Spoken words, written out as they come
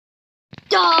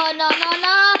Da na na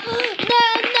na na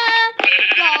na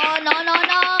da na na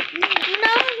na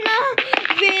na na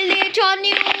villager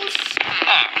news.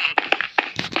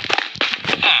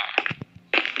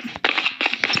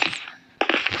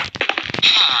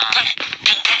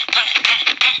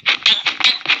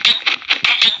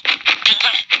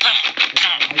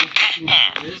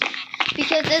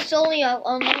 Because there's only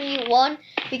one.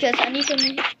 Because I need to.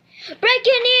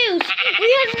 Breaking news! We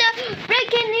have no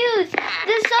breaking news.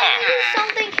 There's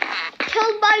something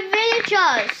killed by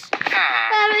villagers.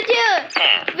 What do we do?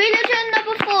 Villager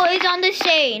number 4 is on the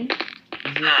scene.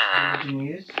 Villager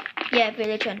news? Yeah,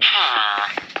 villager.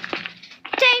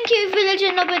 Thank you,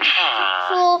 villager number 4.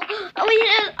 We only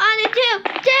do.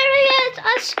 There he is!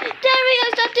 There he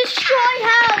is! That destroyed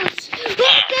house.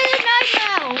 We're getting right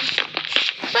now.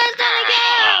 First time to go.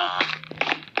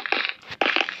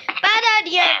 Bad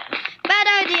idea. Bad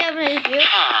idea, Matthew.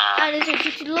 I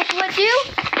just to look what you.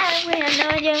 And we have no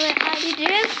idea how to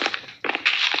do.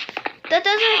 That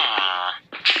doesn't.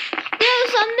 There's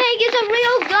something. It's a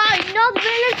real guy, not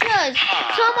villagers.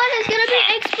 Someone is gonna be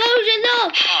explosion.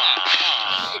 Look.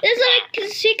 There's like a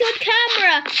secret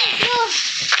camera. Look,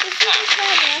 the secret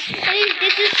camera. And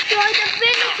it destroyed the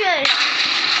villagers.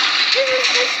 This is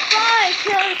the spy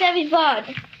kills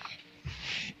everybody.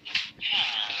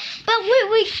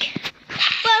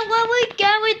 But what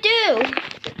can we do?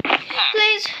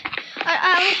 Please, I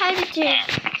will have to do.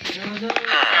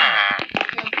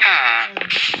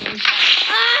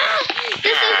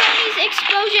 This is only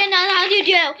explosion and how to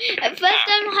do. First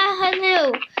time I knew.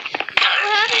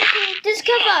 What happened to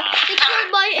discover the killed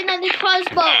by another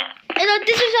crossbow? And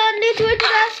this is our new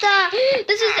disaster.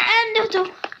 This is the end of the.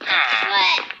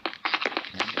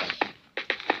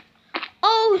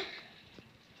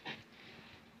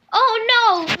 Oh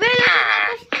no!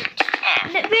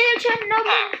 Villager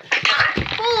number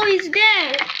 4 is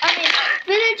dead. I mean,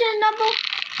 villager number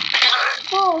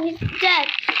 4 is dead.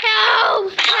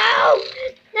 Help! Help!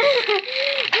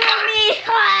 Help me!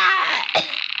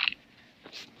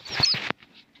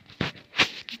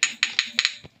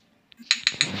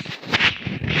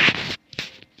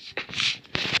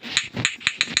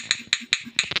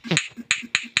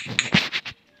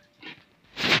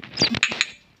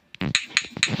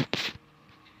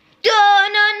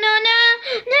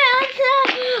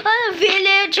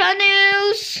 Villager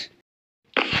news.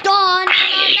 Da na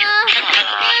na na.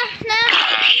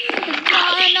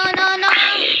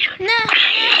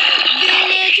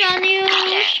 Villager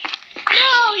news.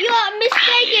 No, you are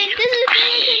mistaken. This is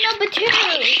villager number 2.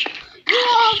 You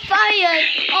are fired.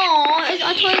 Oh,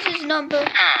 I told you this number.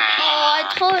 Oh,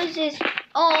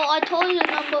 I told you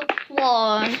number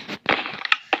 1.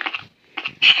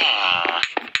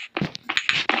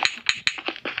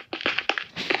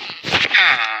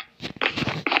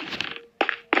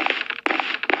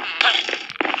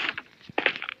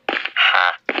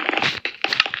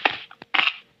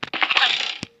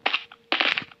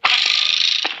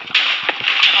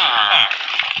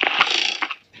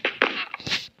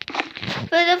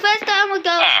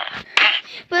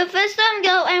 For the first time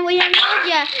go and we have no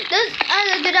idea. This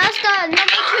the disaster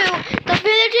number 2. The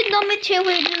villager number 2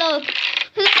 will look.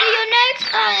 We'll see you next.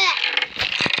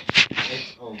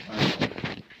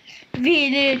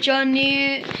 Villager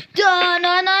news. Da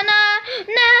na na na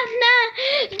na na.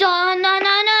 Da na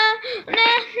na na na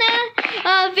na.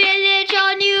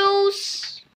 Villager news.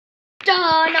 Da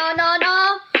na na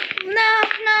na na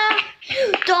na.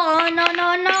 Da na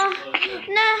na na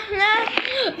na na.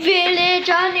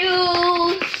 Villager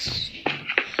news.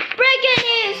 Breaking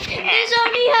news. There's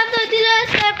only half the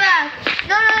disaster back.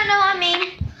 No, I mean,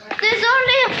 there's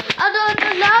only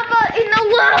the lava in the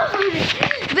world.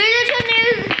 Villager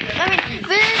news. I mean,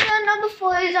 villager number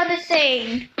 4 is on the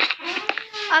scene.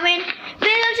 I mean,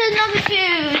 villager number 2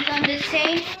 is on the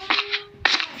scene.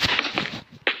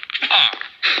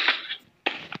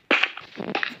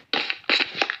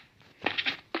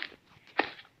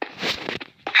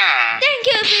 Thank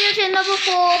you, villager number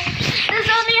 4. There's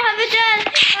only evidence.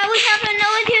 We have no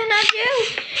idea not you.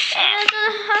 And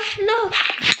look.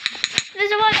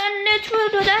 There's one unnatural.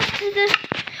 That's the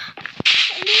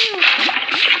news.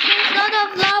 There's not of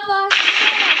lava.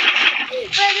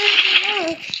 But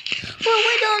well,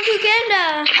 we don't together.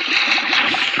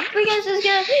 Because it's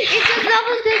just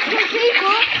lava's gonna kill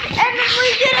people. And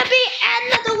we're gonna be end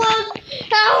of the world.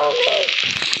 Help me.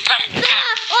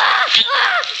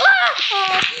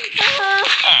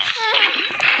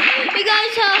 You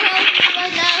guys help me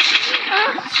right now.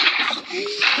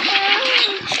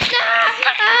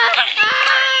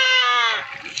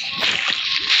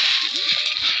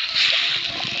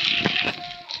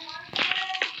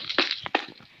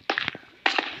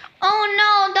 Oh no.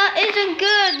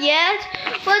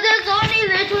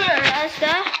 go to the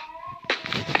Rasta.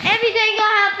 Everything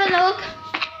will have a look,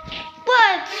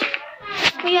 but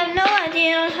we have no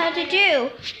idea on how to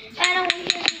do. And what we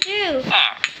have to do.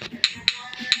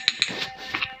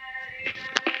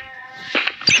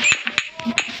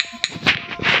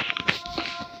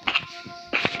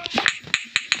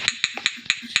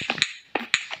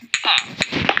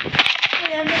 We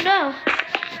don't know.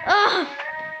 Oh,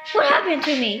 what happened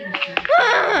to me?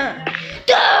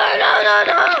 No,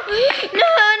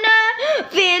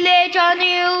 Villager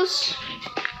news.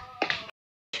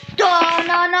 No.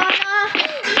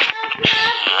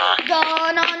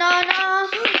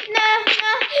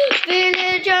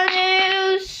 Villager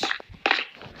news.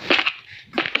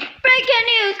 Breaking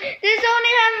news. This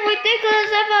only happened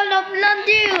ridiculous about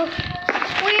London.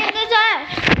 We understand.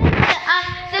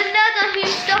 The nether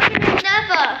is stuck in the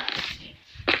nether.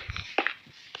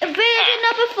 Villager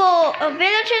number 4 and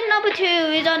villager number 2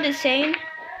 is on the same.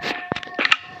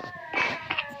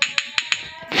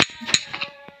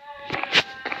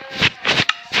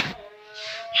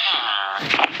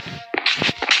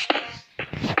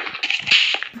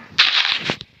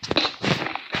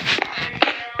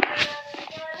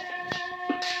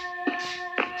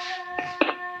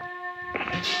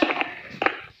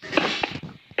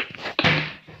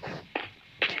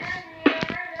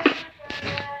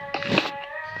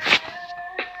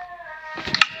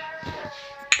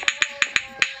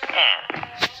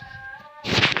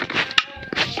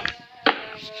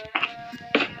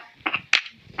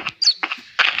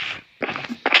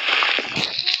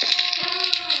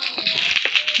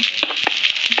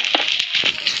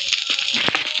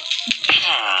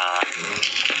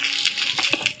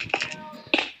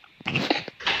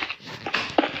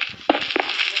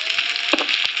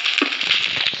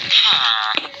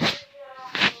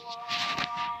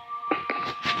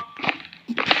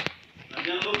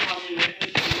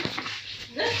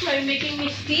 That's why you're making me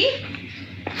speak.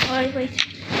 Alright, wait.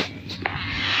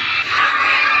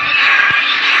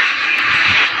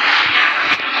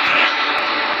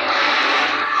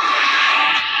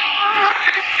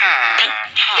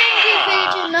 Thank you,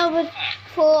 villager number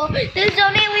 4. There's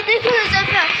only ridiculous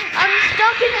effect. I'm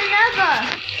stuck in the nether.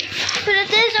 But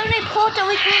there's only portal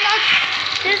we cannot.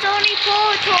 There's only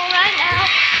portal right now.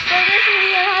 So this will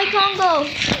be a high combo.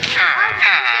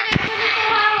 I'm in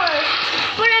 24 hours.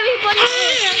 But everybody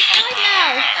is right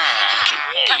now.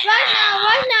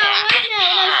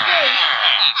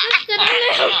 Let's get a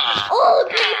little. All the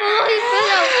people is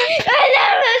below. And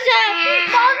there is a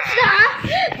monster.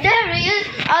 There is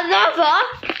another.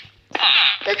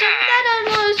 There's another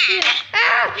monster.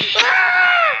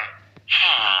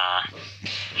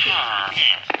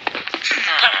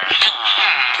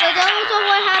 So that was all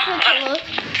what happened to us.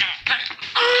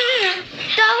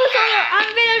 That was all. I'm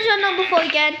villager number 4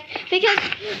 again. Because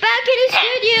back in the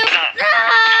studio.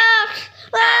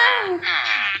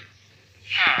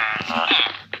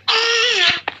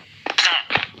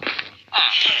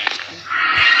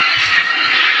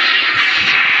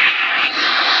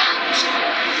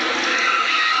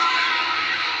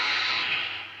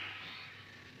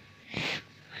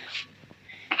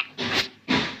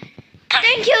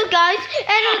 Thank you guys,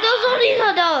 and those only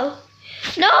though.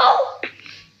 No,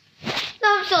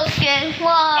 I'm so scared.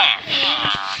 Why?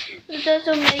 It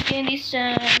doesn't make any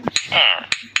sense. No.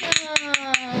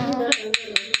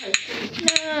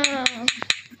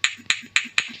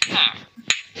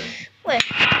 Wait.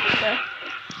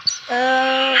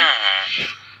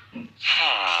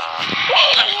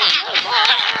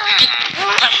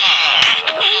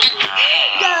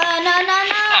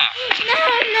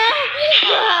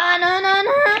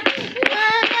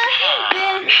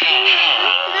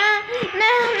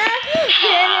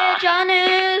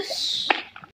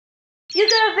 You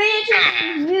got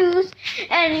villager news,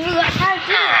 and you got how to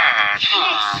do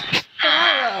next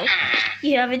tomorrow.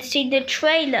 You haven't seen the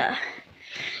trailer.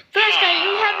 First time,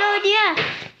 we have no idea.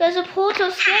 There's a portal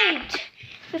escaped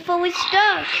before we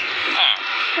start.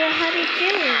 So how do you do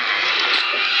it?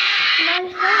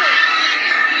 Nice work.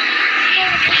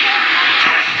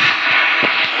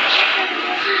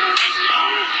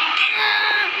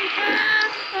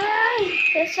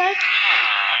 That's like,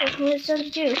 what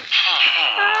do?